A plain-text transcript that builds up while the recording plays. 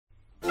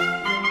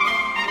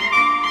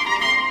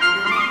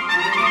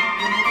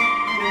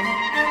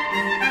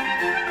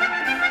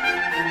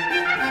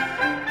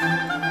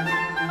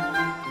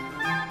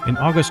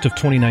August of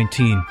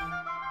 2019,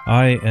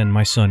 I and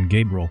my son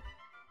Gabriel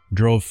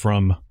drove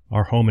from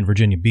our home in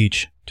Virginia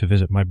Beach to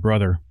visit my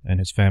brother and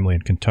his family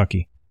in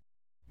Kentucky.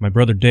 My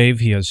brother Dave,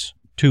 he has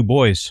two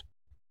boys,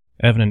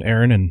 Evan and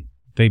Aaron, and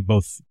they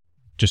both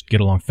just get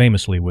along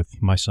famously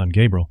with my son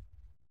Gabriel.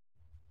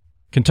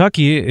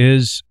 Kentucky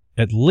is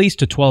at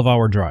least a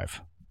 12-hour drive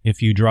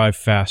if you drive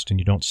fast and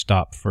you don't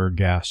stop for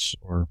gas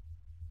or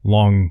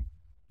long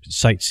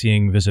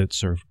sightseeing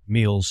visits or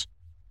meals.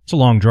 It's a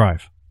long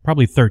drive,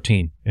 probably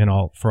 13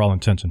 for all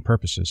intents and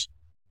purposes,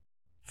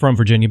 from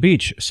Virginia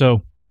Beach.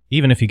 So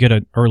even if you get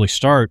an early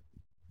start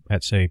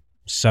at, say,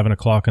 7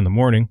 o'clock in the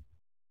morning,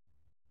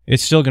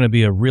 it's still going to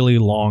be a really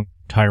long,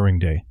 tiring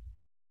day.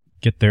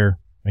 Get there,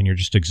 and you're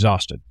just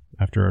exhausted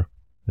after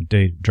a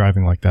day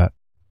driving like that.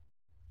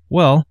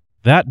 Well,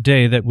 that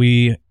day that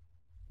we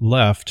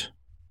left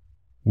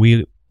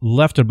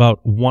at about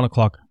 1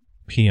 o'clock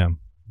p.m.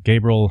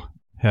 Gabriel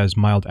has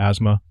mild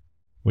asthma,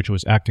 which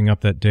was acting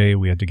up that day.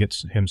 We had to get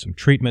him some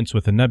treatments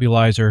with a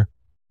nebulizer.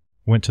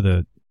 Went to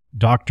the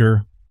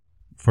doctor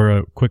for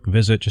a quick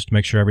visit just to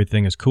make sure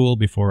everything is cool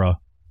before a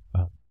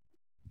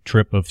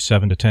trip of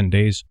 7 to 10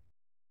 days.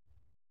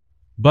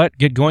 But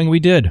get going we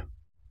did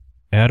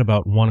at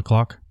about 1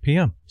 o'clock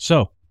p.m.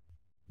 So,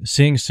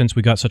 since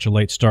we got such a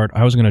late start,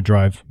 I was going to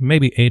drive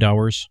maybe 8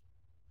 hours,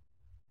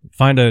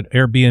 find an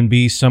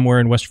Airbnb somewhere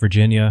in West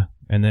Virginia,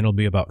 and then it'll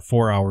be about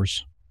 4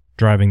 hours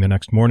driving the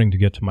next morning to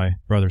get to my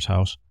brother's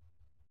house.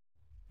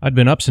 I'd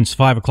been up since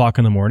 5 o'clock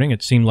in the morning.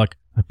 It seemed like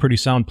a pretty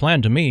sound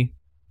plan to me.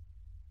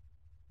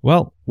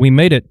 Well, we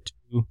made it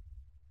to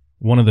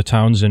one of the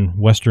towns in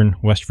western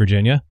West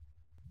Virginia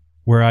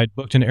where I'd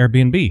booked an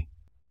Airbnb.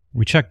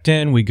 We checked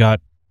in, we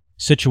got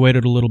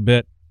situated a little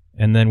bit,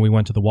 and then we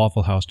went to the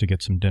Waffle House to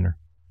get some dinner.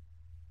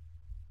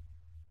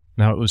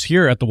 Now, it was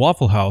here at the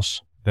Waffle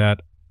House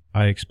that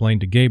I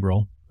explained to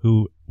Gabriel,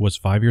 who was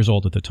 5 years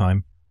old at the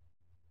time,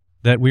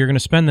 that we were going to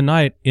spend the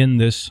night in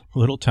this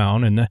little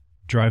town and then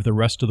drive the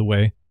rest of the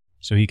way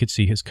so he could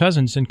see his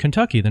cousins in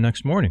Kentucky the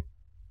next morning.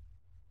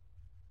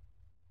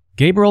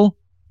 Gabriel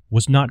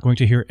was not going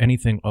to hear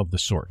anything of the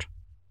sort.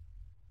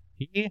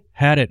 He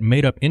had it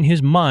made up in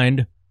his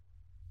mind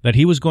that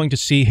he was going to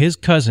see his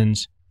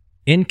cousins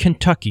in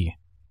Kentucky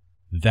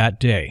that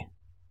day,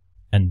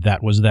 and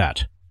that was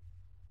that.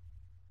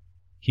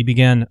 He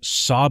began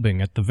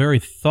sobbing at the very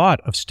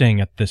thought of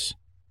staying at this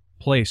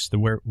place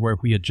where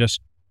we had just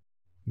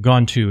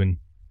gone to, and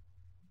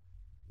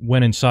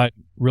went inside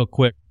real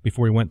quick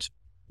before he went to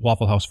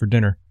Waffle House for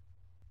dinner.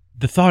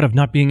 The thought of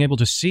not being able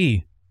to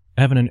see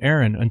Evan and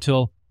Aaron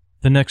until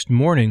the next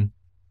morning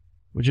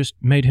just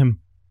made him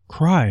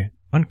cry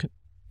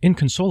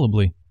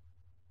inconsolably.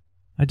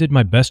 I did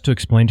my best to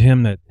explain to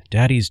him that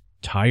Daddy's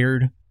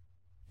tired.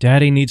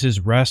 Daddy needs his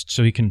rest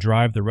so he can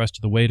drive the rest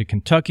of the way to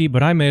Kentucky,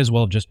 but I may as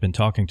well have just been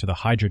talking to the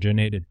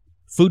hydrogenated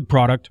food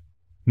product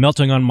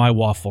melting on my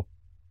waffle.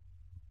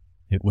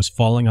 It was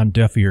falling on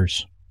deaf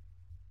ears.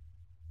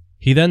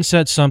 He then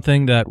said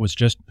something that was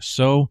just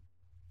so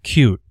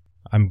cute.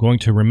 I'm going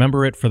to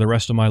remember it for the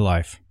rest of my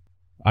life.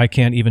 I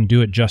can't even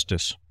do it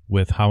justice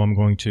with how I'm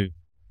going to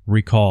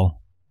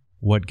recall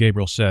what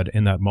Gabriel said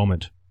in that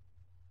moment.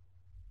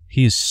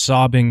 He is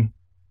sobbing.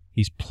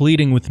 He's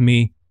pleading with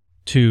me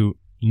to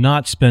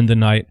not spend the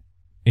night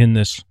in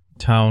this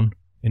town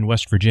in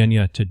West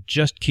Virginia, to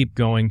just keep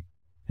going.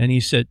 And he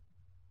said,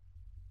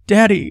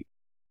 "Daddy,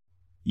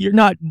 you're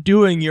not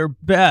doing your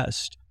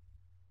best."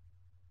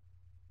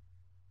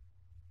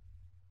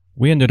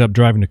 We ended up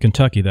driving to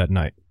Kentucky that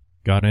night.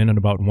 Got in at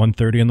about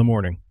 1:30 in the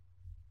morning.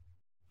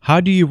 How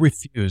do you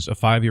refuse a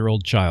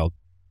 5-year-old child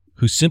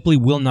who simply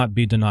will not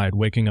be denied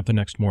waking up the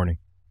next morning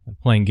and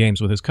playing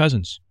games with his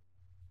cousins?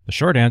 The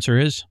short answer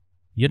is,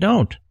 you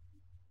don't.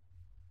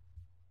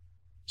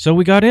 So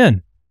we got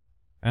in,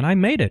 and I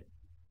made it.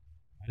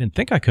 I didn't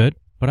think I could,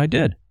 but I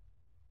did.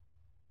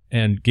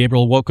 And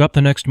Gabriel woke up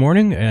the next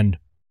morning, and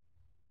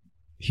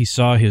he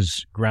saw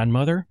his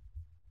grandmother,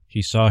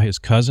 he saw his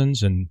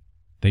cousins, and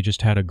they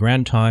just had a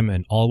grand time,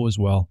 and all was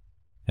well,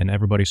 and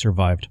everybody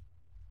survived.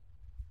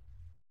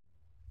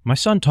 My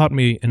son taught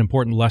me an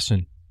important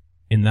lesson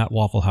in that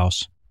Waffle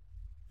House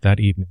that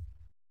evening.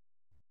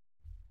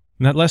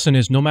 And that lesson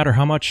is, no matter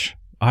how much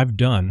I've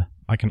done,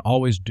 I can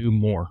always do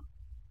more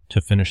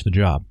to finish the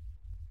job.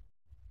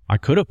 I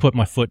could have put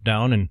my foot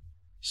down and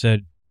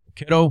said,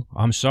 "Kiddo,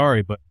 I'm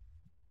sorry, but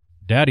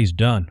Daddy's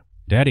done.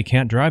 Daddy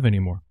can't drive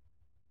anymore."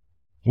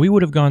 We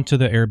would have gone to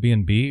the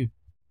Airbnb.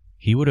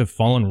 He would have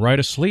fallen right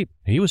asleep.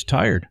 He was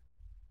tired.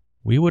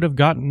 We would have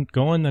gotten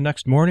going the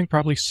next morning,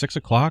 probably 6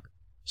 o'clock,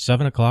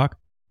 7 o'clock,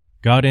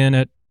 got in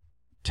at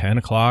 10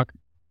 o'clock,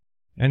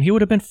 and he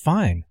would have been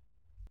fine.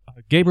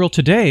 Gabriel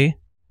today,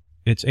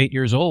 it's 8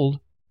 years old,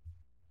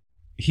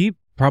 he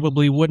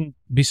probably wouldn't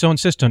be so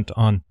insistent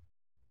on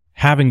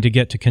having to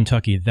get to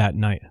Kentucky that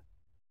night.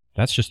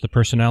 That's just the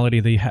personality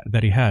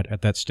that he had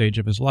at that stage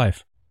of his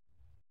life.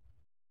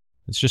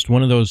 It's just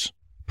one of those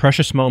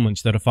precious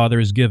moments that a father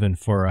is given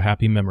for a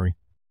happy memory,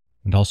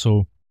 and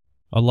also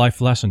a life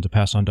lesson to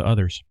pass on to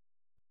others,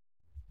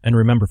 and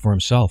remember for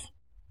himself.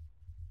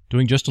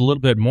 Doing just a little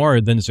bit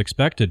more than is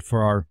expected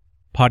for our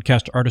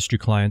podcast artistry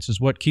clients is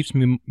what keeps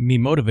me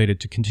motivated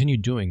to continue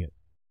doing it.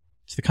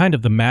 It's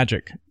the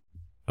magic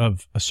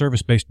of a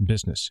service-based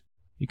business.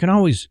 You can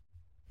always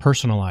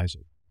personalize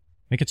it.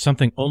 Make it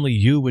something only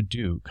you would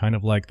do, kind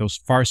of like those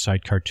Far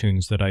Side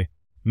cartoons that I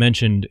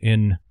mentioned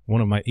in one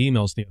of my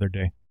emails the other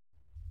day.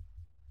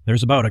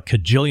 There's about a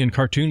cajillion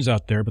cartoons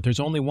out there, but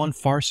there's only one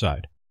Far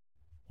Side.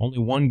 Only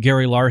one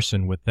Gary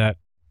Larson with that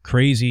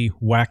crazy,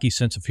 wacky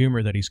sense of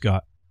humor that he's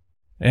got.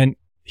 And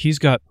he's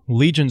got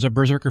legions of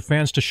Berserker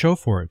fans to show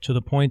for it, to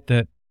the point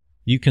that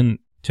you can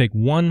take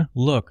one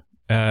look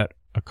at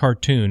a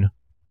cartoon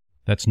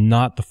that's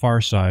not the Far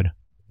Side,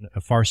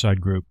 a Far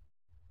Side group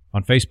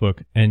on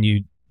Facebook, and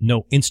you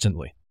know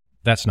instantly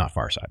that's not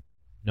Far Side.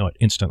 Know it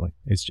instantly.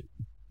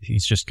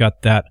 He's just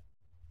got that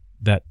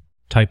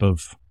type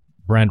of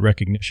brand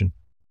recognition.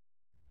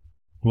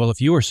 Well,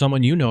 if you or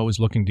someone you know is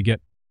looking to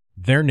get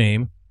their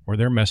name or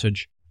their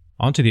message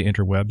onto the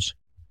interwebs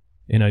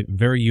in a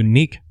very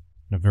unique,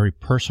 in a very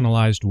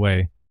personalized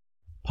way,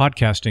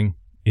 podcasting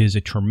is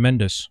a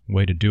tremendous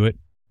way to do it.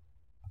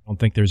 I don't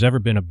think there's ever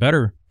been a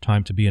better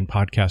time to be in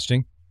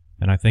podcasting,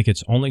 and I think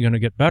it's only going to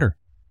get better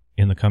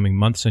in the coming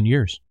months and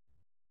years.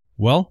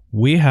 Well,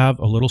 we have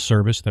a little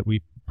service that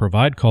we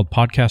provide called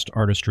Podcast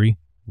Artistry,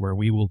 where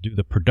we will do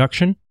the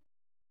production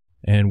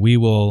and we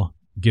will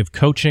give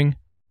coaching,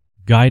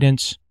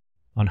 guidance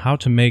on how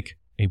to make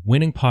a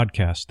winning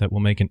podcast that will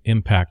make an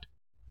impact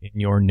in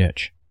your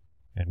niche.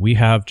 And we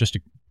have just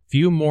a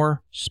few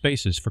more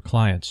spaces for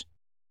clients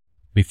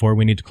before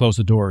we need to close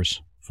the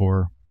doors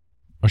for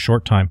a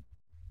short time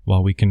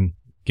while we can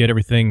get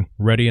everything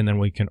ready, and then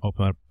we can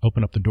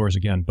open up the doors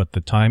again. But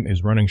the time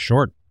is running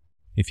short.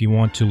 If you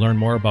want to learn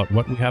more about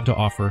what we have to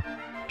offer,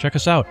 check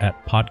us out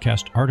at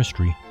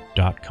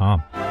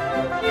podcastartistry.com.